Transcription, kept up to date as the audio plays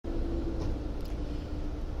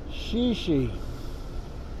Shishi.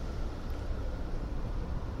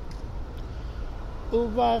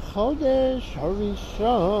 ובחודש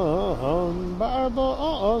הראשון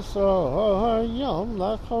ב14 יום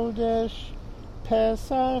לחודש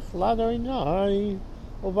פסח לאדוני,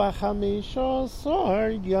 וב15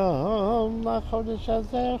 יום לחודש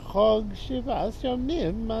הזה חג 7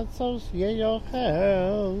 ימים מצות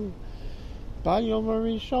יאכל. ביום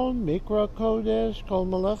הראשון מקרא קודש, כל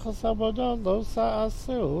מלאכת עבודה לא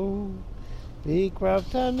תעשו,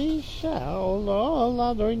 והקרבתם אישה עולה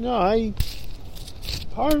לאדוני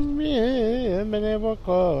פרים בני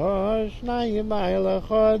בקר 2 איל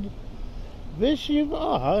אחד, ו7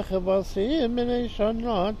 כבשים בני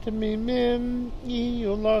שנה תמימים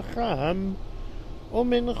יהיו לכם,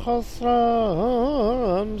 ומן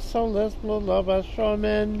חסרם סולס לולב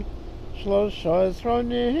השמן 13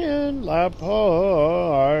 נהן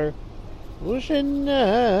לפר,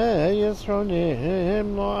 ו12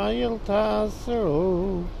 נהן לעיל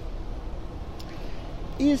תעשו.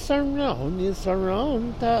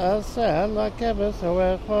 יסרון תעשה לכבש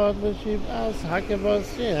האחד ל7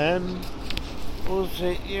 הכבשים,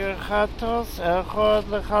 ושעיר חטוס אחד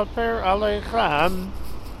לכפר עליכם.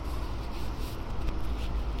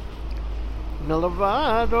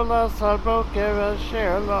 מלבד עולת בוקר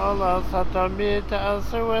אשר לעולת תמיד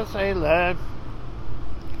תעשו את אלה.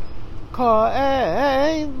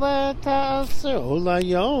 כאלה תעשו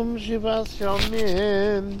ליום 7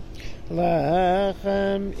 ימים.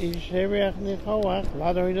 לחם איש ירח ניחוח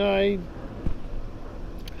לאדוני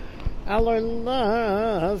על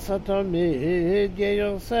עולת התמיד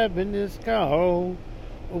יעשה בנזקו,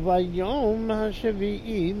 וביום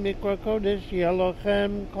השביעי מקרא קודש יהיה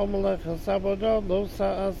לכם, כל מלאכת עבודה לא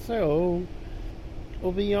תעשו,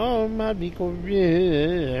 וביום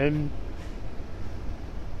הביקורים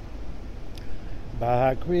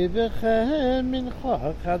בהקריבכם מנחה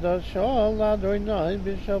חדשה לאדוני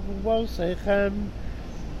בשבועותיכם.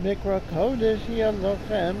 מקרא קודש יהיה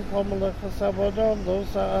לכם, כל מלאכת עבודה לא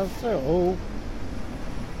תעשו.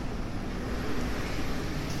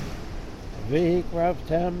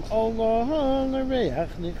 והקרבתם עולה לריח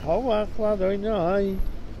ניחוח לאדוני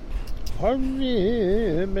פרים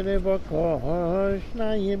בני בקר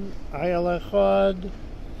 2 איל אחד,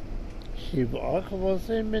 7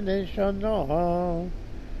 כבשים בני שנה,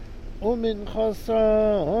 ומן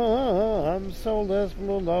חסרם סולס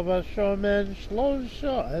לולב השמן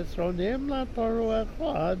 13 נהן לפר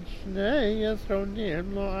אחד, 12 נהן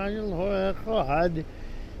לעיל האחד.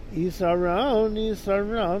 יסרון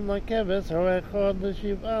לכבש האחד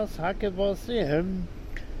ל7 הכבשים,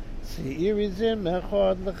 שעיר עזים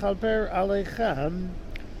אחד לכפר עליכם.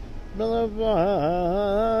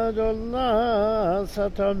 מלבד עולת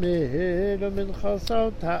התמיד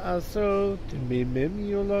ומנחסות תעשו, תמימים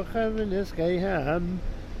יהיו לכם ונזקיהם.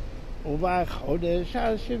 ובחודש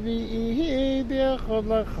השביעי באחד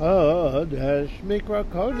לחודש מקרא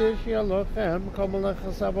קודש יהיה לכם, כל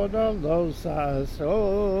מלאכת עבודה לא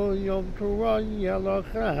תעשו, יום תרועה יהיה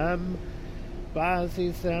לכם.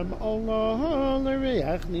 ועשיתם עולה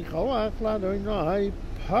לריח ניחוח לאדוני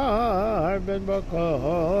פר בן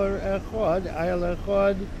בקר 1 איל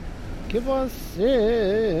אחד,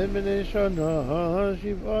 כבשים בני שנה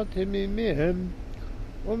 7 תמימים,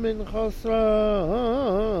 ומן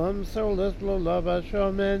חסרם סולס לולב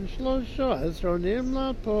השמן 13 נהן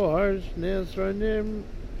לפר, 12 נהן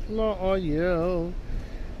לעיל.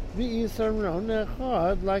 ויסרון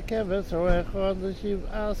אחד לכבש האחד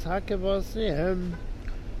ל7 הכבשים,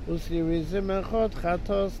 ושעיר עזים אחד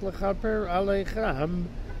חטוס לכפר עליכם.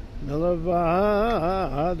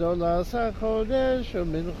 מלבד עולת הקודש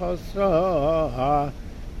ומנחסה,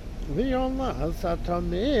 ועולת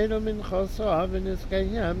התמיד ומנחסה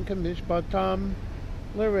ונזקיהם כמשפטם,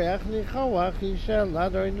 לריח ניחוח אישה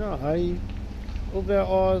לאדוני.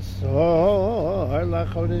 ובעשור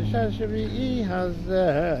לחודש השביעי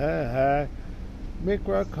הזה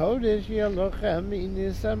מקרא קודש יהיה לכם,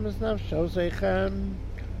 והניסם את נפשותיכם,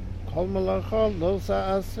 כל מלאכה לא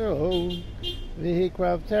תעשו.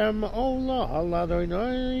 והקרבתם עולה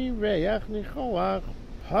לאדוני ריח ניחוח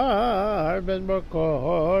פר בן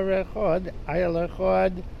בקר 1 איל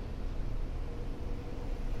אחד,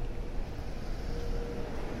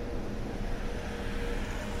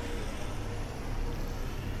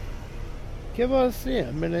 כבשים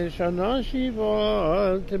בני שנה 7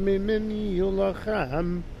 תמימים יהיו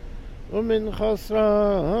לכם, ומן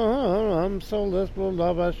חסרם סולס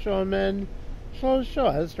לולב השמן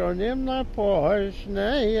 13 נהן לפר,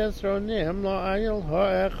 12 נהן לעיל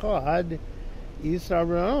האחד.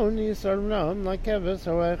 יסרון לכבש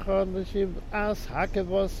האחד ל7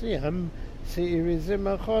 הכבשים, צעירי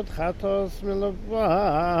זמחות חטוס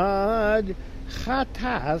מלבד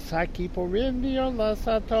חטס הכיפורים ביולס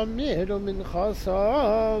התמיד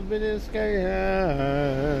ומנחוסו בנזקיהם